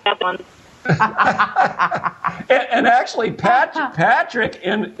talk about that one. and actually, Patrick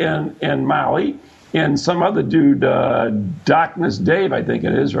and Molly and some other dude, Darkness Dave, I think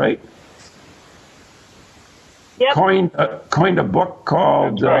it is, right? Yep. Coined a book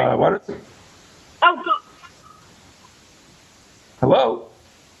called what is it? Oh, hello.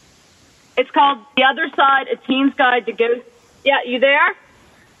 it's called The Other Side: A Teen's Guide to Ghost. Yeah, you there?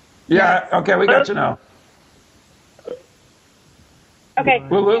 Yeah. Okay, we got you now. Okay.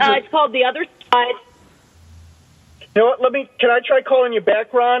 It's called The Other Side. You know what? Can I try calling you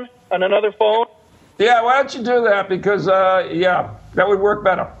back, Ron, on another phone? Yeah, why don't you do that? Because that would work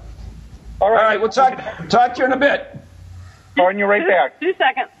better. All right. We'll talk to you in a bit. Calling you right back. 2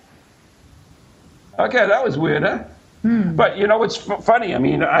 seconds. Okay, that was weird, huh? But you know, it's funny. I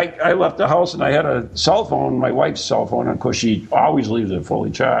mean, I left the house and I had a cell phone, my wife's cell phone, and of course she always leaves it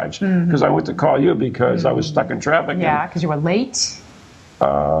fully charged. Because I went to call you because I was stuck in traffic. Yeah, because you were late.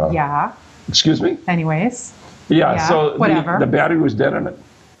 Yeah. Excuse me? Anyways. Yeah, so whatever. The battery was dead on it.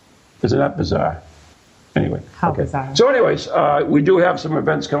 Isn't that bizarre? Anyway. How bizarre. So anyways, we do have some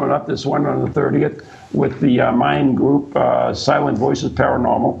events coming up. This one on the 30th with the Mind Group, Silent Voices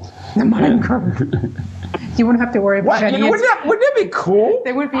Paranormal. The Mind Group. You wouldn't have to worry about any... Wouldn't that be cool?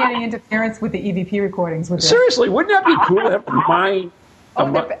 There wouldn't be any interference with the EVP recordings, would there? Seriously, wouldn't that be cool to have a mind...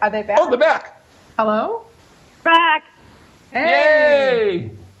 are they back? Oh, they're back. Hello? Back. Hey. Yay.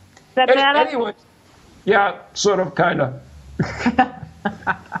 Is that better? Anyway, yeah, sort of, kind of.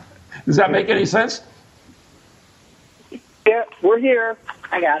 Does that make any sense? Yeah, we're here.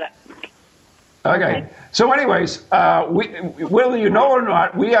 I got it. Okay. So, anyways, whether you know or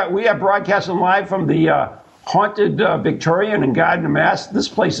not, we are broadcasting live from the haunted Victorian in Gardner, Mass. This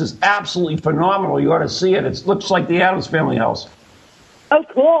place is absolutely phenomenal. You ought to see it. It looks like the Addams Family house. Oh,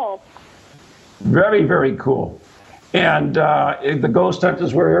 cool. Very, very cool. And the Ghost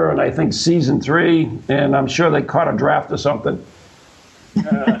Hunters were here in, I think, season 3, and I'm sure they caught a draft or something.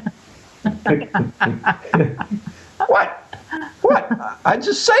 What? I'm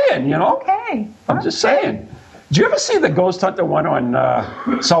just saying, you know? Okay. I'm just saying. Did you ever see the Ghost Hunter one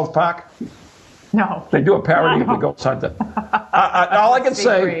on South Park? No. They do a parody of the Ghost Hunter. All I can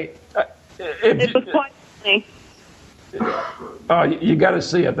say... It was quite funny. Oh, you got to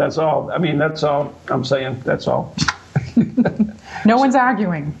see it. That's all. I mean, that's all I'm saying. That's all. No one's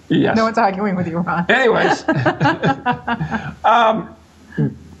arguing. Yes. No one's arguing with you, Ron. Anyways.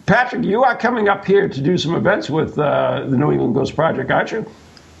 Patrick, you are coming up here to do some events with the New England Ghost Project, aren't you?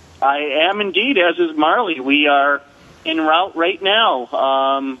 I am indeed, as is Marley. We are en route right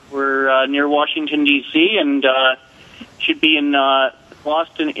now. We're near Washington, D.C., and should be in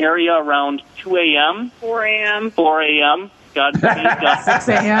Boston area around 2 a.m. 4 a.m. 4 a.m. God forbid. 6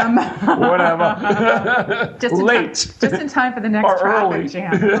 a.m. Whatever. Just in time for the next traffic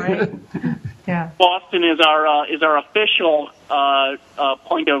jam, right? Yeah. Boston is our official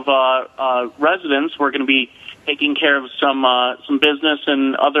point of residence. We're going to be taking care of some business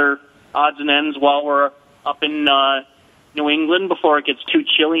and other odds and ends while we're up in New England before it gets too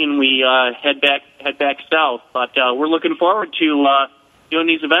chilly and we head back south. But we're looking forward to doing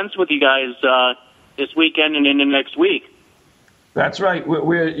these events with you guys this weekend and into next week. That's right.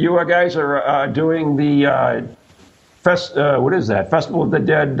 You guys are doing the what is that? Festival of the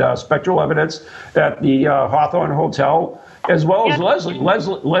Dead Spectral Evidence at the Hawthorne Hotel, as well as Leslie.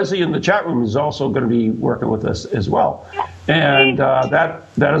 Leslie in the chat room is also going to be working with us as well. And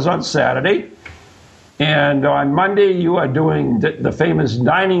that is on Saturday. And on Monday, you are doing the famous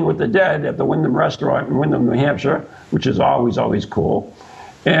Dining with the Dead at the Wyndham Restaurant in Wyndham, New Hampshire, which is always cool.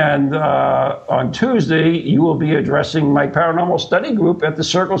 And on Tuesday, you will be addressing my paranormal study group at the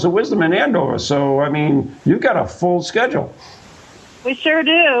Circles of Wisdom in Andover. So, I mean, you've got a full schedule. We sure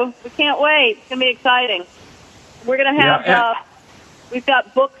do. We can't wait. It's going to be exciting. We're going to have, we've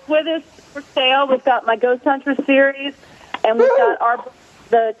got books with us for sale. We've got my Ghost Hunter series, and we've got our book,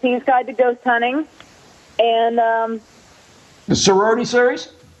 The Teen's Guide to Ghost Hunting. And the sorority series?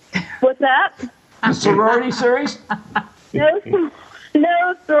 What's that? The sorority series?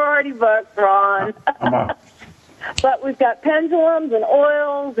 No sorority books, Ron. But we've got pendulums and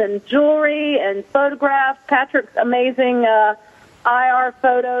oils and jewelry and photographs. Patrick's amazing IR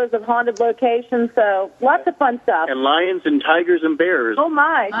photos of haunted locations, so lots of fun stuff. And lions and tigers and bears. Oh,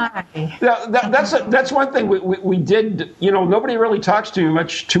 my. That's one thing we did. Nobody really talks too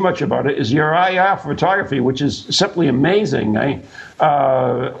much about it. Is your IR photography, which is simply amazing. There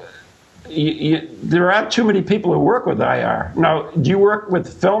aren't too many people who work with IR. Now, do you work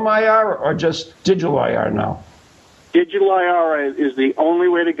with film IR or just digital IR now? Digital IR is the only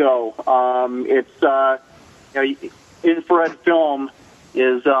way to go. Infrared film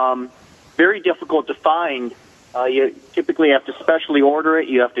is very difficult to find. You typically have to specially order it.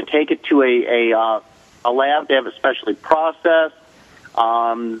 You have to take it to a lab to have it specially processed.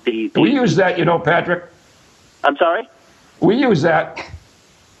 We use that, Patrick. I'm sorry? We use that.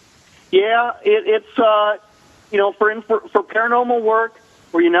 Yeah, it's for paranormal work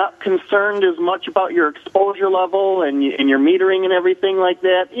where you're not concerned as much about your exposure level and your metering and everything like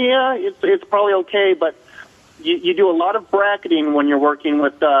that. Yeah, it's probably okay, but you do a lot of bracketing when you're working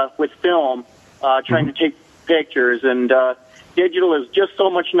with film, trying to take pictures, and digital is just so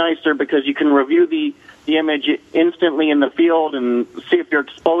much nicer because you can review the image instantly in the field and see if your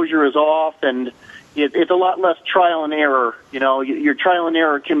exposure is off, and it's a lot less trial and error. Your trial and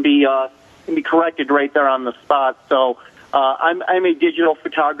error can be corrected right there on the spot. So I'm a digital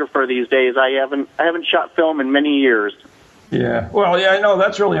photographer these days. I haven't shot film in many years. Yeah. Well, I know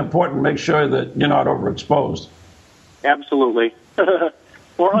that's really important to make sure that you're not overexposed. Absolutely.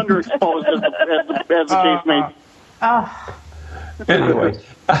 Or underexposed, as the case may be. Anyway,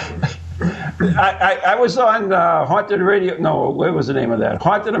 I was on Haunted Radio. No, what was the name of that?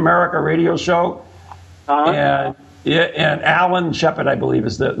 Haunted America radio show. And Alan Shepard, I believe,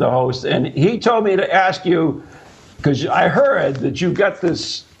 is the host. And he told me to ask you, because I heard that you got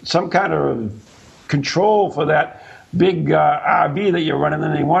some kind of control for that big RV that you're running,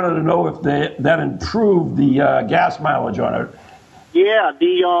 and they wanted to know if that improved the gas mileage on it. Yeah,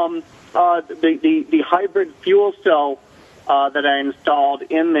 the hybrid fuel cell that I installed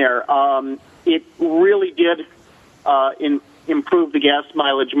in there, it really did improve the gas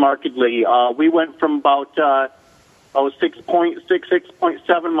mileage markedly. We went from about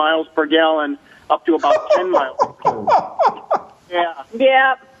 6.7 miles per gallon up to about 10 miles. Yeah.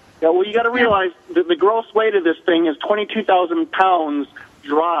 Yeah. Yeah, well, you got to realize that the gross weight of this thing is 22,000 pounds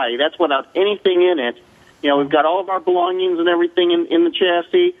dry. That's without anything in it. We've got all of our belongings and everything in the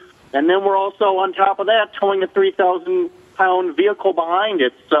chassis, and then we're also on top of that towing a 3,000-pound vehicle behind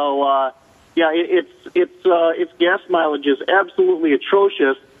it. So, its gas mileage is absolutely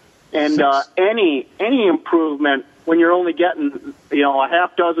atrocious, and any improvement when you're only getting a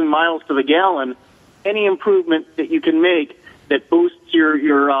half dozen miles to the gallon, any improvement that you can make that boosts your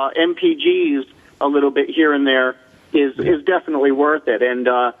MPGs a little bit here and there is definitely worth it. And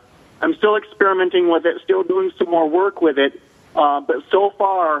I'm still experimenting with it, still doing some more work with it. But so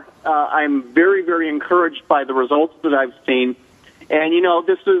far, I'm very, very encouraged by the results that I've seen. And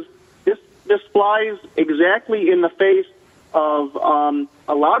this flies exactly in the face of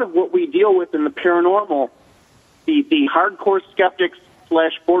a lot of what we deal with in the paranormal. The hardcore skeptics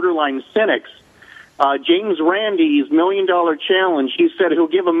 / borderline cynics. James Randi's $1 Million Challenge, he said he'll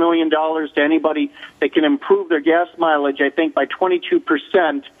give $1 million to anybody that can improve their gas mileage, I think, by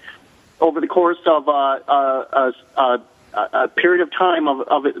 22% over the course of a period of time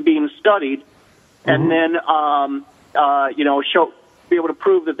of it being studied, and then be able to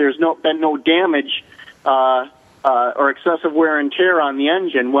prove that there's been no damage or excessive wear and tear on the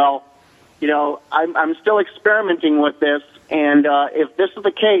engine. Well, I'm still experimenting with this, and if this is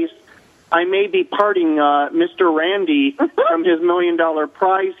the case, I may be parting Mr. Randy from his $1 million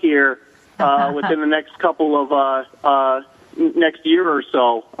prize here within the next couple of next year or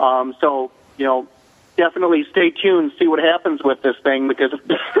so. Definitely stay tuned, see what happens with this thing, because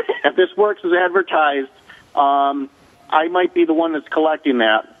if this works as advertised, I might be the one that's collecting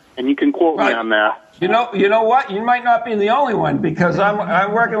that, and you can quote me on that. You know what? You might not be the only one, because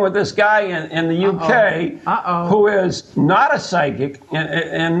I'm working with this guy in the UK who is not a psychic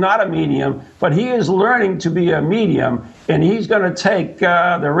and not a medium, but he is learning to be a medium, and he's going to take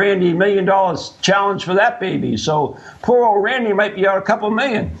the Randy $1 Million Challenge for that baby. So poor old Randy might be out a couple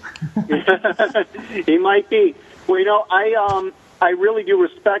million. He might be. Well, I really do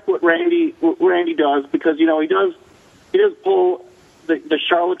respect what Randy does, because he does pull the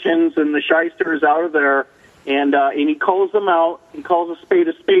charlatans and the shysters out of there, and he calls them out. He calls a spade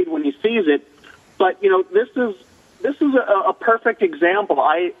when he sees it. But this is a perfect example.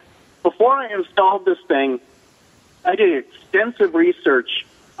 Before I installed this thing, I did extensive research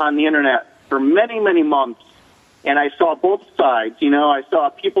on the internet for many, many months, and I saw both sides. I saw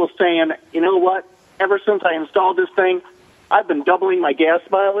people saying, you know what? Ever since I installed this thing, I've been doubling my gas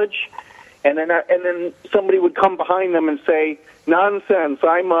mileage, and then somebody would come behind them and say, nonsense,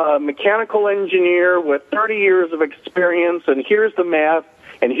 I'm a mechanical engineer with 30 years of experience, and here's the math,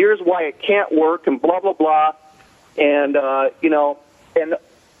 and here's why it can't work, and blah, blah, blah. And, and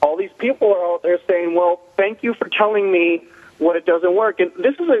all these people are out there saying, well, thank you for telling me what it doesn't work. And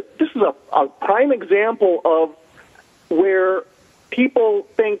this is a prime example of where people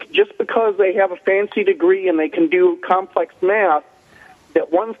think just because they have a fancy degree and they can do complex math,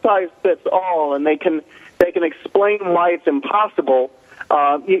 that one size fits all, and they can explain why it's impossible.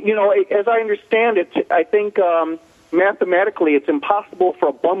 As I understand it, I think mathematically it's impossible for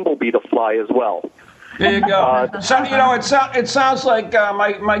a bumblebee to fly as well. There you go. It sounds like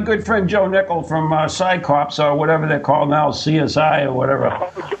my good friend Joe Nickel from Psycops, or whatever they're called now, CSI or whatever.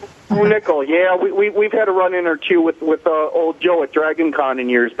 Joe Nickel, yeah, we've had a run-in or two with old Joe at DragonCon in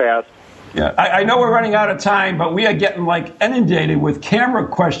years past. Yeah, I know we're running out of time, but we are getting inundated with camera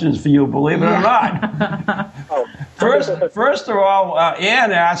questions for you, believe it or not. First of all,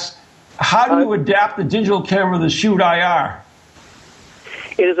 Ann asks, how do you adapt the digital camera to shoot IR?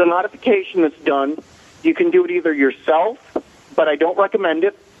 It is a modification that's done. You can do it either yourself, but I don't recommend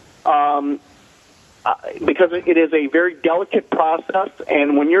it because it is a very delicate process.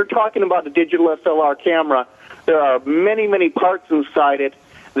 And when you're talking about a digital SLR camera, there are many, many parts inside it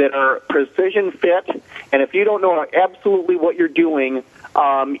that are precision fit. And if you don't know absolutely what you're doing,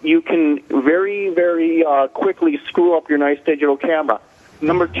 you can very, very quickly screw up your nice digital camera.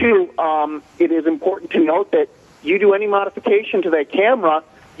 Number two, it is important to note that you do any modification to that camera,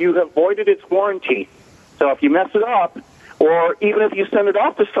 you have voided its warranty. So if you mess it up, or even if you send it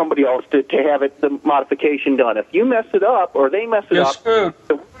off to somebody else to have the modification done, if you mess it up or they mess it up, screwed.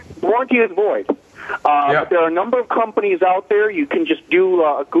 The warranty is void. But there are a number of companies out there. You can just do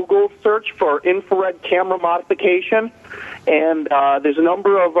a Google search for infrared camera modification, and there's a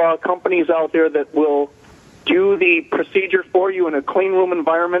number of companies out there that will do the procedure for you in a clean room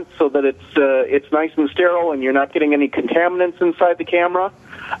environment so that it's nice and sterile and you're not getting any contaminants inside the camera.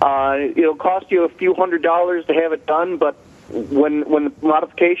 It'll cost you a few $100s to have it done, but when the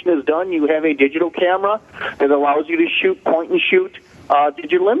modification is done, you have a digital camera that allows you to shoot point-and-shoot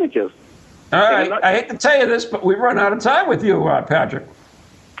digital images. All right. I hate to tell you this, but we've run out of time with you, Patrick.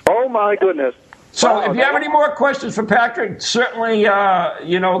 Oh, my goodness. So if you have any more questions for Patrick, certainly,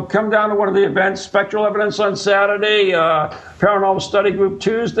 come down to one of the events, Spectral Evidence on Saturday, Paranormal Study Group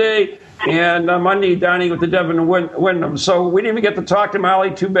Tuesday, and Monday dining with the Devin and Wyndham. So we didn't even get to talk to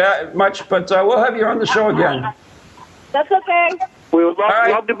Molly too much, but we'll have you on the show again. That's okay. We would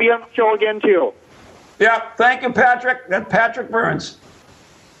love to be on the show again, too. Yeah, thank you, Patrick. That's Patrick Burns.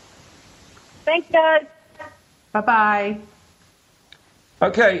 Thanks, guys. Bye-bye.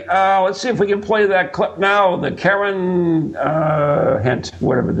 Okay, let's see if we can play that clip now, the Karen hint,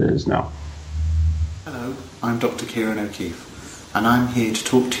 whatever it is now. Hello, I'm Dr. Kieran O'Keefe, and I'm here to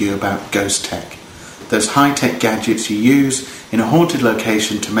talk to you about ghost tech, those high-tech gadgets you use in a haunted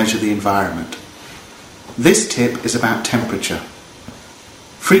location to measure the environment. This tip is about temperature.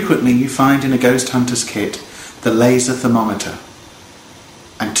 Frequently you find in a ghost hunter's kit the laser thermometer,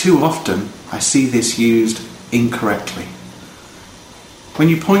 and too often I see this used incorrectly. When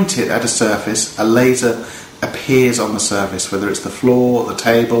you point it at a surface, a laser appears on the surface, whether it's the floor, the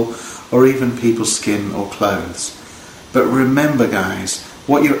table, or even people's skin or clothes. But remember, guys,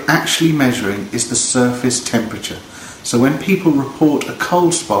 what you're actually measuring is the surface temperature. So when people report a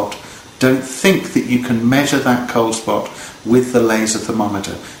cold spot, don't think that you can measure that cold spot with the laser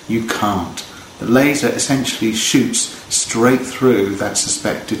thermometer. You can't. The laser essentially shoots straight through that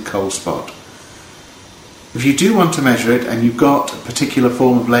suspected cold spot. If you do want to measure it and you've got a particular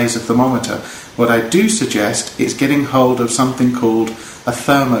form of laser thermometer, what I do suggest is getting hold of something called a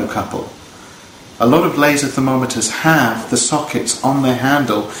thermocouple. A lot of laser thermometers have the sockets on their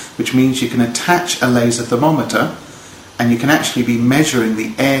handle, which means you can attach a laser thermometer and you can actually be measuring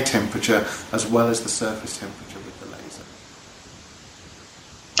the air temperature as well as the surface temperature with the laser.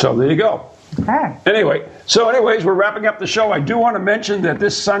 So there you go. Okay. Anyways, we're wrapping up the show. I do want to mention that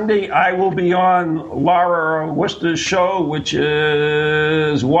this Sunday I will be on Laura Worcester's show, which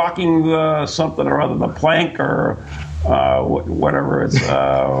is walking the something or other, the plank or whatever it's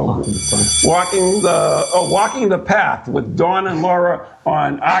walking the path with Dawn and Laura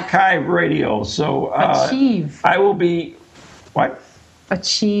on Archive Radio. So Achieve. I will be what?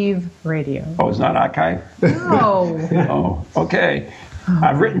 Achieve Radio. Oh, it's not Archive? No. Oh, okay.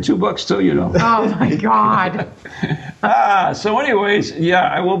 I've written 2 books too, you know. Oh my God. So anyways, yeah,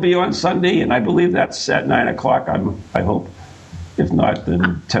 I will be on Sunday, and I believe that's at 9:00. I hope. If not,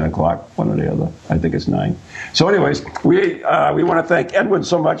 then 10 o'clock, one or the other. I think it's 9. So anyways, we want to thank Edwin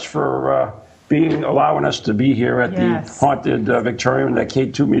so much for allowing us to be here at the haunted Victorian. That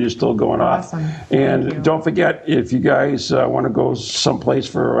K2 meter is still going off. And don't forget, if you guys want to go someplace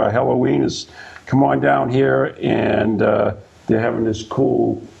for Halloween, come on down here, and they're having this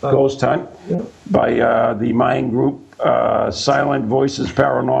cool ghost hunt by the Mayan group, Silent Voices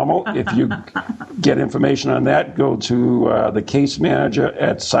Paranormal. If you get information on that, go to the case manager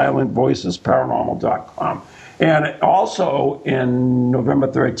at silentvoicesparanormal.com. And also, in November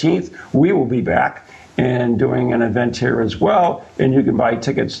 13th, we will be back and doing an event here as well. And you can buy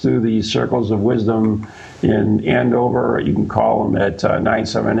tickets through the Circles of Wisdom in Andover. You can call them at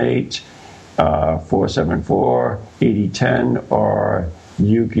 978-474-8010, or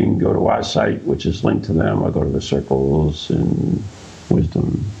you can go to our site, which is linked to them, or go to the Circles and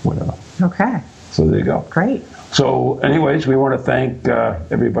Wisdom, whatever. Okay. So there you go. Great. So anyways, we want to thank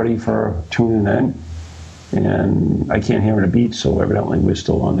everybody for tuning in. And I can't hear any beats, so evidently we're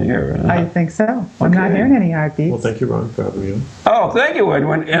still on the air. I think so. I'm not hearing any heartbeats. Well, thank you, Ron, for having me. Oh, thank you,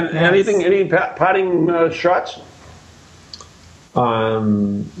 Edwin. And any parting shots?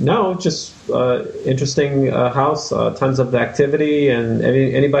 No, just interesting house, tons of activity, and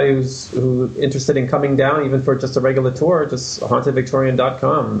anybody who's interested in coming down, even for just a regular tour, just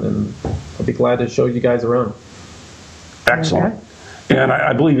hauntedvictorian.com, and I'll be glad to show you guys around. Excellent. Okay. And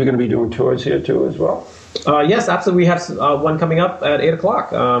I believe you're going to be doing tours here too as well? Yes, absolutely. We have one coming up at 8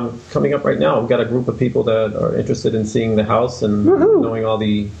 o'clock. Coming up right now. We've got a group of people that are interested in seeing the house and knowing all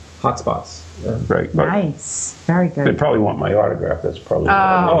the hot spots. Yeah. Right. Nice. Very good. They probably want my autograph. That's probably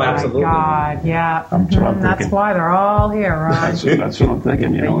absolutely. Oh, my God. Yeah. I'm thinking. That's why they're all here, Ron. That's what I'm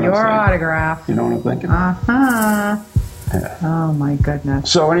thinking. You know what Your I'm saying? autograph. You know what I'm thinking? Uh-huh. Yeah. Oh, my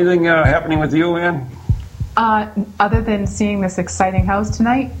goodness. So anything happening with you, Ann? Other than seeing this exciting house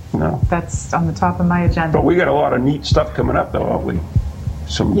tonight? No. That's on the top of my agenda. But we got a lot of neat stuff coming up, though, haven't we?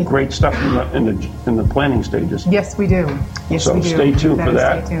 Some great stuff in the planning stages. Yes, we do. Yes, so we do. Stay tuned for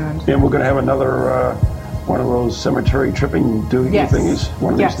that. Stay tuned. And we're going to have another one of those cemetery tripping thingies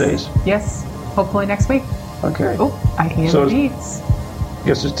one of these days. Yes. Hopefully next week. Okay. Oh, I hear the beats.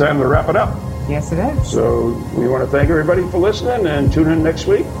 Guess it's time to wrap it up. Yes, it is. So we want to thank everybody for listening, and tune in next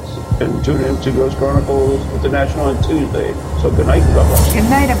week. And tune in to Ghost Chronicles International on Tuesday. So good night and God bless. Good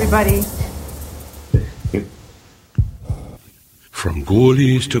night, everybody. From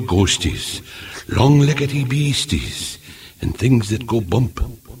ghoulies to ghosties, long-leggedy beasties, and things that go bump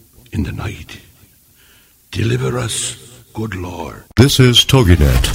in the night. Deliver us, good Lord. This is TogiNet.